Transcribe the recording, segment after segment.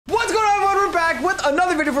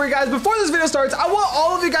video for you guys. Before this video starts, I want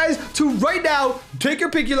all of you guys to right now take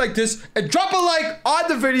your pinky like this and drop a like on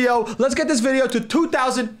the video. Let's get this video to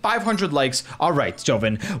 2,500 likes. All right,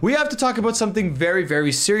 Joven, we have to talk about something very,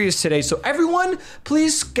 very serious today. So everyone,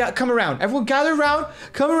 please come around. Everyone gather around.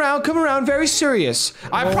 Come around. Very serious.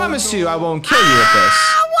 I promise you I won't kill you with this.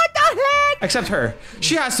 What the heck? Except her.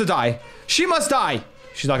 She has to die. She must die.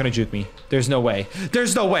 She's not gonna juke me. There's no way.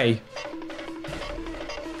 There's no way.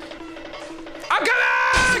 I'm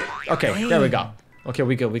coming! Okay, Dang. there we go. Okay,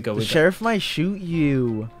 we go. The sheriff might shoot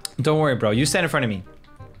you. Don't worry, bro. You stand in front of me.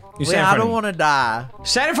 You stand in I front of don't me. want to die.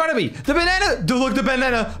 Stand in front of me. The banana. Look, the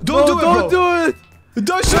banana. Bro, Don't do it.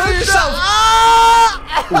 Don't shoot yourself.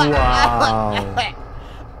 Ah! Wow.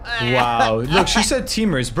 Wow. Look, she said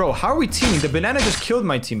teamers. Bro, how are we teaming? The banana just killed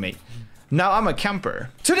my teammate. Now I'm a camper.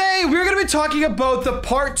 Today, we're gonna be talking about the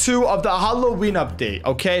part 2 of the Halloween update,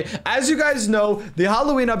 okay? As you guys know, the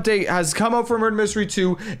Halloween update has come out for Murder Mystery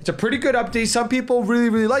 2. It's a pretty good update. Some people really,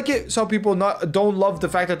 really like it. Some people don't love the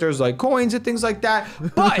fact that there's like coins and things like that.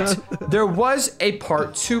 But there was a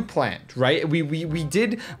part 2 planned, right? We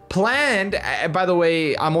did planned, by the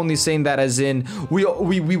way, I'm only saying that as in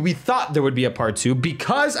we thought there would be a part 2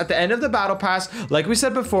 because at the end of the battle pass, like we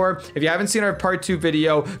said before, if you haven't seen our part 2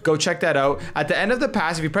 video, go check that out. At the end of the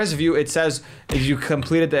pass, if you press view, it says if you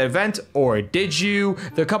completed the event or did you.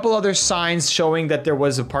 There are a couple other signs showing that there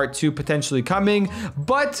was a part 2 potentially coming,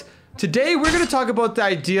 but today we're going to talk about the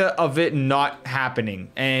idea of it not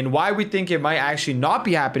happening and why we think it might actually not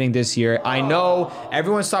be happening this year. I know,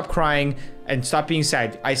 everyone stop crying and stop being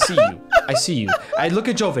sad. I see you. I see you. I look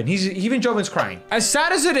at Joven. Even Joven's crying. As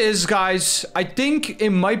sad as it is, guys, I think it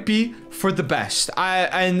might be for the best.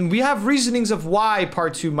 And we have reasonings of why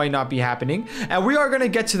part 2 might not be happening, and we are going to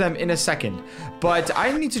get to them in a second. But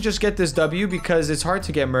I need to just get this W because it's hard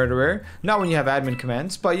to get murderer. Not when you have admin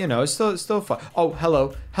commands, but you know, it's still fun. Oh,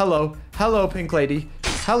 hello, pink lady.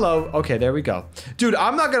 Hello. Okay, there we go. Dude,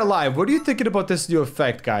 I'm not gonna lie. What are you thinking about this new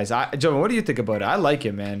effect, guys? Joven, what do you think about it? I like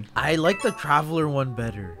it, man. I like the Traveler one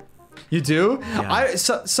better. You do? Yeah.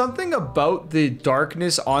 Something about the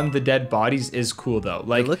darkness on the dead bodies is cool, though.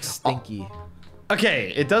 Like, it looks stinky.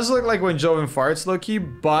 Okay, it does look like when Joven farts, low-key,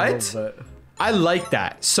 but I like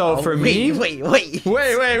that. So for me... Wait.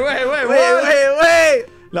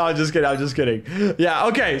 No, I'm just kidding. Yeah,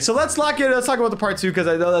 okay, so let's lock in. Let's talk about the part 2 because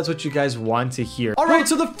I know that's what you guys want to hear. All right,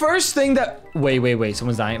 so the first thing that... Wait,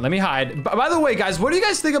 someone's dying. Let me hide. By the way, guys, what do you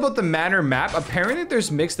guys think about the Manor map? Apparently,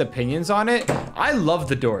 there's mixed opinions on it. I love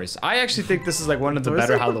the doors. I actually think this is like one of the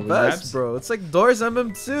better Halloween maps. Bro, it's like Doors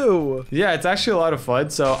MM2. Yeah, it's actually a lot of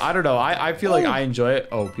fun. So I don't know. I feel like I enjoy it.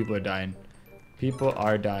 Oh, people are dying. People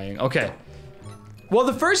are dying. Okay. Well,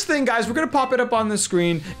 the first thing, guys, we're going to pop it up on the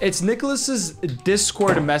screen. It's Nicholas's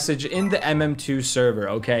Discord message in the MM2 server,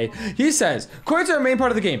 okay? He says, coins are a main part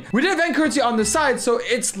of the game. We did event currency on the side, so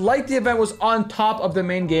it's like the event was on top of the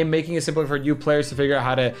main game, making it simpler for new players to figure out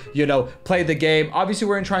how to, you know, play the game. Obviously,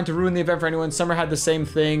 we weren't trying to ruin the event for anyone. Summer had the same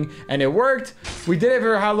thing, and it worked. We did it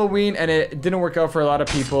for Halloween, and it didn't work out for a lot of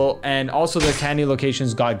people. And also, the candy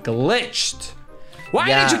locations got glitched. Why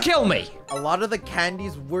did you kill me? A lot of the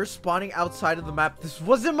candies were spawning outside of the map. This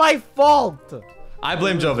wasn't my fault. I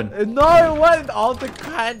blame Joven. No, it wasn't. All the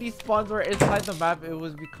candy spawns were inside the map. It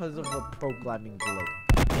was because of a programming glitch.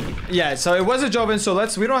 Yeah, so it wasn't Joven. So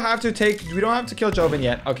we don't have to kill Joven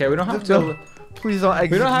yet. Okay, we don't have to. No, please don't.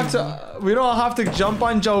 We don't have to jump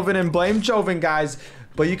on Joven and blame Joven, guys.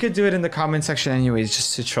 But you could do it in the comment section anyways,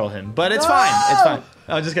 just to troll him. But it's fine. It's fine.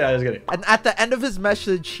 I'm just kidding. And at the end of his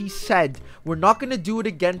message, he said, "We're not gonna do it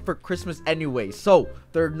again for Christmas anyway. So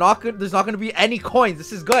there's not gonna be any coins.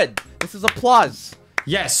 This is good. This is applause."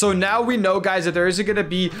 Yes. So now we know, guys, that there isn't gonna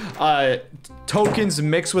be tokens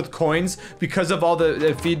mixed with coins because of all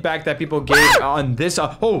the feedback that people gave on this.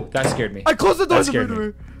 Oh, that scared me. I closed the door. That scared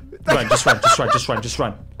me. Run! Just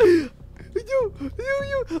run! You, let me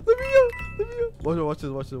go. Watch this.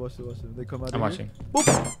 They come out. I'm watching.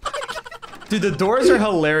 Dude, the doors are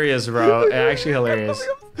hilarious, bro. They're actually hilarious.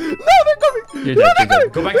 No, they're coming. You're dead.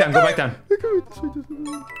 Go back down. They're coming.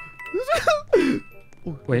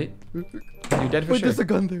 Wait. You're dead for sure. There's a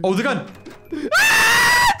gun there. Oh, the gun.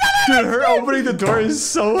 Dude, her opening the door is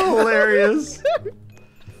so hilarious.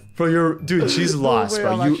 Bro, dude, she's lost,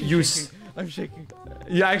 bro. I'm shaking.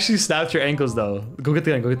 You actually snapped your ankles, though. Go get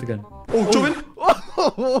the gun. Oh, Joven.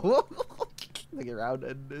 Look around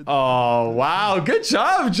and oh, wow. Good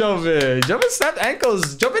job, Joven. Joven snapped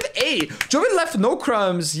ankles. Joven ate. Joven left no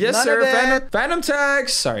crumbs. Yes, None sir. Phantom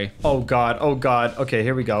tags. Sorry. Oh, God. Okay,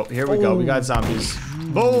 here we go. We got zombies.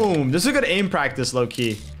 Boom. This is a good aim practice,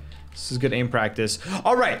 low-key. This is good aim practice.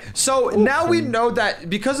 All right, so now we know that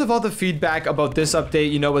because of all the feedback about this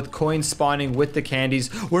update, you know, with coins spawning with the candies,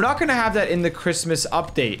 we're not going to have that in the Christmas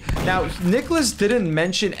update. Now, Nicholas didn't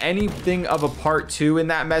mention anything of a part 2 in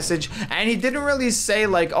that message, and he didn't really say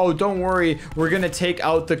like, oh, don't worry, we're going to take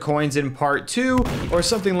out the coins in part 2 or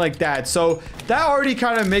something like that. So that already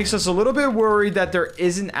kind of makes us a little bit worried that there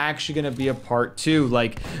isn't actually going to be a part 2.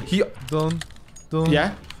 Like, Don't.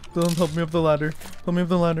 Yeah? Don't help me up the ladder. Help me up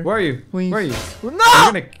the ladder. Where are you? Please. Where are you?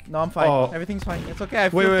 No! No, I'm fine. Oh. Everything's fine. It's okay. I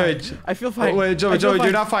feel Wait. fine. I feel fine. Oh, wait, Joey,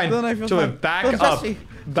 you're not fine. Dylan, I feel Joey, fine. back Dylan, up. trust me.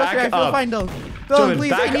 Back I feel up. fine, Dylan. Joey, Dylan, please,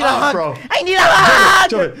 back I need up, a hug. bro. I need a hug.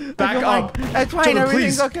 Joey, back up. It's fine. Joey,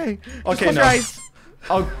 Everything's please. okay. Just Okay, close no. your eyes.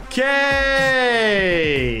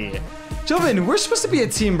 Okay. Joven, we're supposed to be a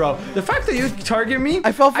team, bro. The fact that you target me,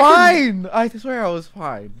 I felt fine. I swear I was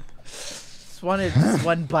fine. Just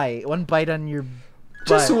one bite. One bite on your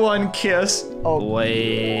just butt. one kiss. Oh.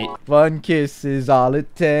 Wait. One kiss is all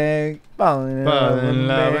it takes. Fall in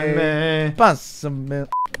love with me. Pass some milk.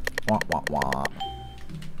 Wah, wah, wah.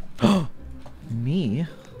 Me?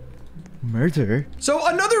 Murder? So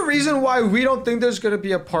another reason why we don't think there's gonna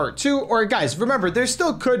be a part 2, or guys, remember, there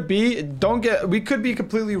still could be. We could be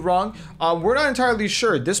completely wrong. We're not entirely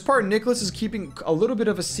sure. This part, Nicholas is keeping a little bit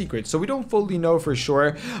of a secret, so we don't fully know for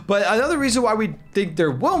sure. But another reason why we think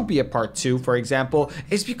there won't be a part 2, for example,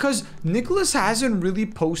 is because Nicholas hasn't really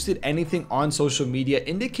posted anything on social media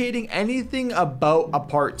indicating anything about a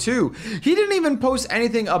part 2. He didn't even post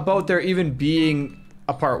anything about there even being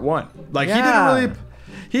a part 1. Like, He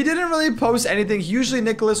didn't really post anything. Usually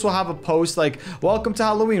Nicholas will have a post like, welcome to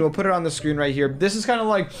Halloween. We'll put it on the screen right here. This is kind of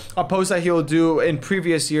like a post that he'll do in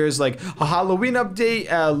previous years, like a Halloween update.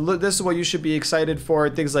 This is what you should be excited for,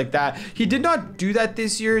 things like that. He did not do that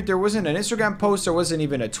this year. There wasn't an Instagram post. There wasn't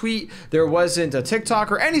even a tweet. There wasn't a TikTok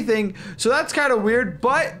or anything. So that's kind of weird,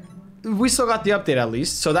 but we still got the update at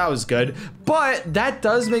least, so that was good. But that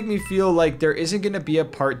does make me feel like there isn't going to be a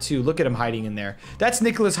part 2. Look at him hiding in there. That's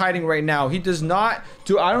Nicholas hiding right now. He does not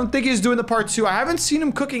do, I don't think he's doing the part 2. I haven't seen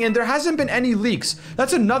him cooking, and there hasn't been any leaks.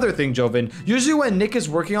 That's another thing, Joven. Usually when Nick is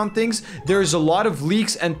working on things, there's a lot of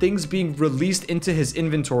leaks and things being released into his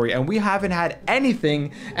inventory, and we haven't had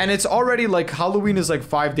anything, and it's already like Halloween is like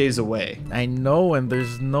 5 days away. I know, and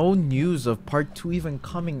there's no news of part 2 even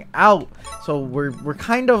coming out. So we're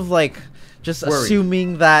kind of like just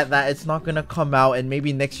assuming that it's not gonna come out, and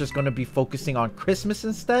maybe Nick's just gonna be focusing on Christmas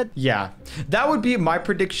instead. Yeah, that would be my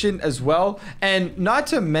prediction as well. And not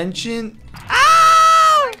to mention,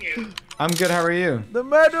 I'm good. How are you? The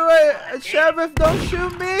murderer, Sheriff, don't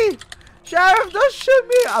shoot me! Sheriff, don't shoot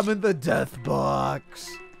me! I'm in the death box.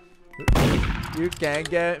 You can't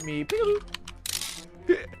get me.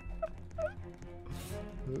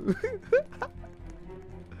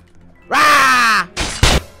 Rah!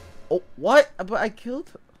 Oh, what? But I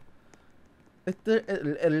killed?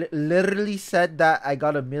 It literally said that I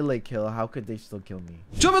got a melee kill. How could they still kill me?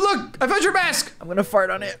 Joven, look! I found your mask! I'm gonna fart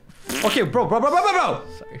on it. Okay, bro.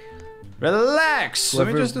 Sorry. Relax. Let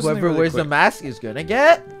me just do something Whoever really wears quick. the mask is gonna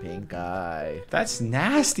get pink eye. That's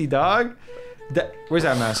nasty, dog. Where's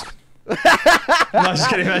that mask? No, just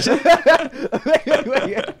kidding. Imagine.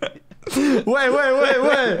 Wait.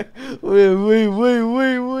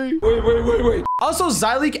 Also,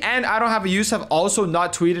 Zyleek and I Don't Have a Use have also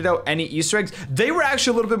not tweeted out any Easter eggs. They were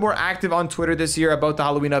actually a little bit more active on Twitter this year about the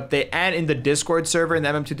Halloween update and in the Discord server, in the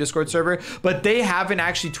MM2 Discord server, but they haven't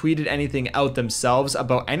actually tweeted anything out themselves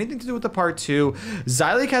about anything to do with the part 2.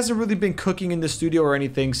 Zyleek hasn't really been cooking in the studio or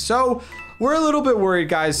anything, so we're a little bit worried,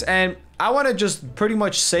 guys, and I want to just pretty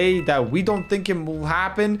much say that we don't think it will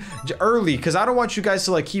happen early, because I don't want you guys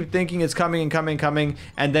to like keep thinking it's coming and coming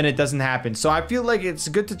and then it doesn't happen. So I feel like it's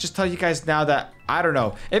good to just tell you guys now that I don't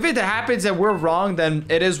know. If it happens and we're wrong, then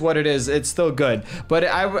it is what it is. It's still good. But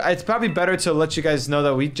it's probably better to let you guys know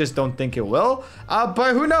that we just don't think it will.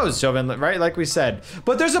 But who knows, Joven, right? Like we said.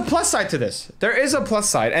 But there's a plus side to this. There is a plus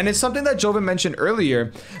side. And it's something that Joven mentioned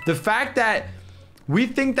earlier. The fact that we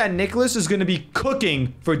think that Nicholas is going to be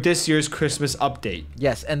cooking for this year's Christmas update.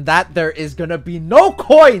 Yes, and that there is going to be no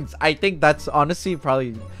coins. I think that's honestly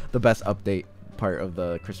probably the best update part of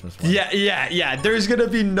the Christmas one. Yeah. There's gonna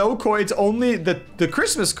be no coins, only the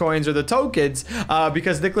Christmas coins or the tokens,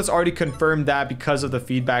 because Nicholas already confirmed that because of the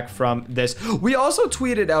feedback from this. We also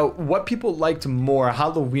tweeted out what people liked more,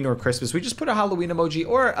 Halloween or Christmas. We just put a Halloween emoji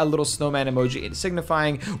or a little snowman emoji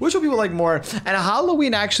signifying which one people like more, and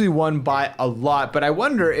Halloween actually won by a lot. But I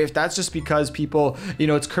wonder if that's just because people, you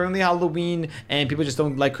know, it's currently Halloween and people just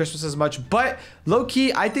don't like Christmas as much. But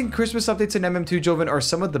low-key, I think Christmas updates in MM2 Joven are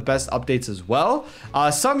some of the best updates as well.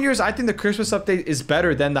 well. Some years, I think the Christmas update is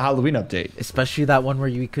better than the Halloween update. Especially that one where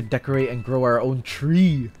we could decorate and grow our own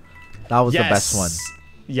tree. That was the best one.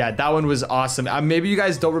 Yeah, that one was awesome. Maybe you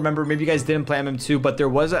guys don't remember. Maybe you guys didn't play MM2, but there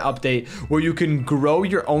was an update where you can grow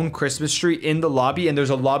your own Christmas tree in the lobby, and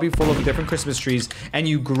there's a lobby full of different Christmas trees, and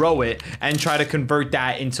you grow it and try to convert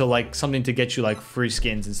that into like something to get you like free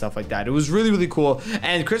skins and stuff like that. It was really, really cool.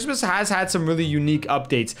 And Christmas has had some really unique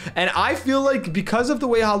updates. And I feel like because of the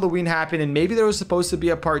way Halloween happened, and maybe there was supposed to be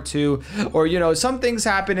a part 2, or you know, some things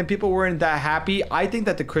happened and people weren't that happy. I think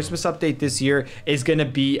that the Christmas update this year is gonna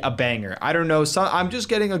be a banger. I don't know. I'm just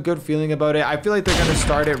getting a good feeling about it. I feel like they're gonna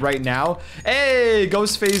start it right now. Hey,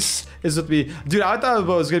 Ghostface is with me, dude. I thought it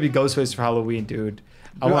was gonna be Ghostface for Halloween, dude.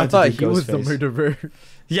 I thought he was the murderer.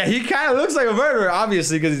 Yeah, he kind of looks like a murderer,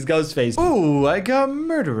 obviously, because he's Ghostface. Ooh, like a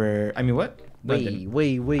murderer. I mean, what?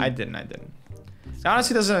 Wait. I didn't. It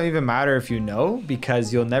honestly doesn't even matter if you know,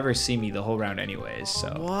 because you'll never see me the whole round anyways. So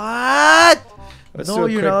what? Let's no,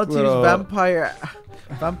 you're not allowed to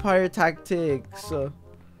use vampire tactics.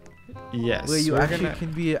 Yes. Wait, you actually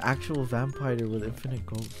can be an actual vampire with infinite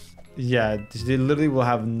ghosts. Yeah, they literally will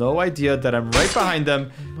have no idea that I'm right behind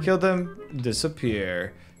them. Kill them,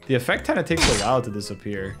 disappear. The effect kind of takes a while to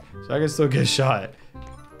disappear, so I can still get shot.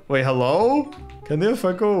 Wait, hello? Can the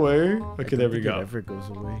effect go away? Okay, there we go. It never goes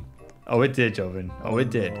away. Oh, it did, Joven. Oh, it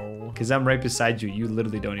did. Because I'm right beside you. You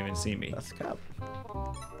literally don't even see me. That's cap.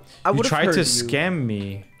 You tried to scam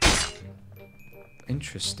me.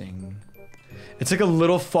 Interesting. It's like a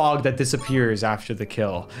little fog that disappears after the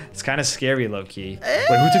kill. It's kind of scary, low-key.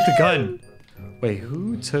 Wait, who took the gun? Wait,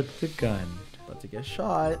 who took the gun? About to get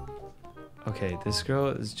shot. Okay, this girl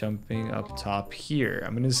is jumping up top here.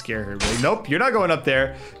 I'm gonna scare her. Wait, nope, you're not going up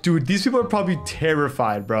there. Dude, these people are probably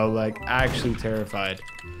terrified, bro. Like, actually terrified.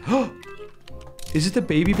 Is it the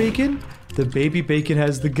baby bacon? The baby bacon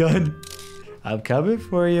has the gun. I'm coming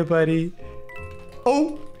for you, buddy.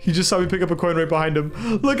 Oh! He just saw me pick up a coin right behind him.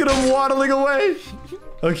 Look at him waddling away.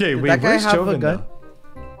 Okay, wait, where's Joven now?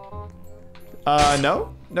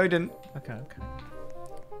 No. No, he didn't.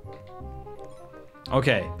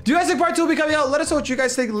 Okay. Do you guys think part 2 will be coming out? Let us know what you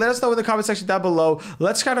guys think. Let us know in the comment section down below.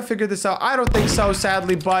 Let's kind of figure this out. I don't think so,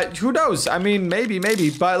 sadly, but who knows? I mean, maybe.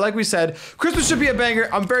 But like we said, Christmas should be a banger.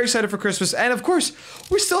 I'm very excited for Christmas. And of course,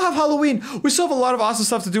 we still have Halloween. We still have a lot of awesome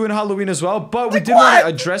stuff to do in Halloween as well. But we did want to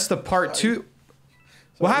address the part 2.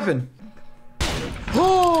 What happened?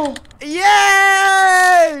 Oh,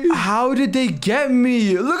 yay! How did they get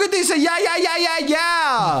me? Look at this.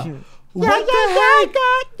 Yeah. What the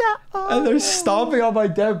heck? And they're stomping on my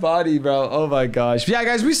dead body, bro. Oh my gosh. Yeah,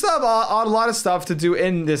 guys, we still have a lot of stuff to do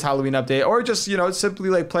in this Halloween update, or just, you know,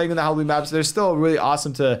 simply like playing in the Halloween maps. They're still really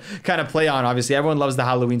awesome to kind of play on. Obviously, everyone loves the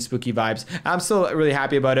Halloween spooky vibes. I'm still really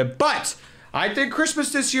happy about it, but I think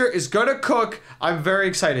Christmas this year is gonna cook. I'm very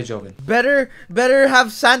excited, Joven. Better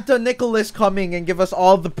have Santa Nicholas coming and give us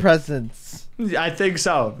all the presents. I think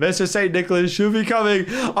so. Mr. St. Nicholas should be coming.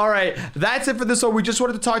 All right, that's it for this one. We just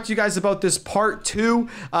wanted to talk to you guys about this part 2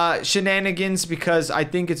 shenanigans, because I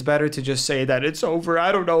think it's better to just say that it's over.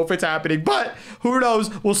 I don't know if it's happening, but who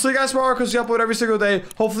knows? We'll see you guys tomorrow because we upload every single day.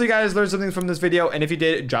 Hopefully you guys learned something from this video, and if you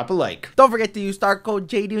did, drop a like. Don't forget to use star code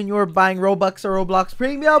JD when you are buying Robux or Roblox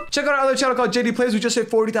Premium. Check out our other channel called JD Plays. We just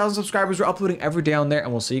hit 40,000 subscribers. We're uploading every day on there,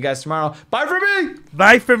 and we'll see you guys tomorrow. Bye from me.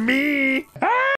 Bye from me.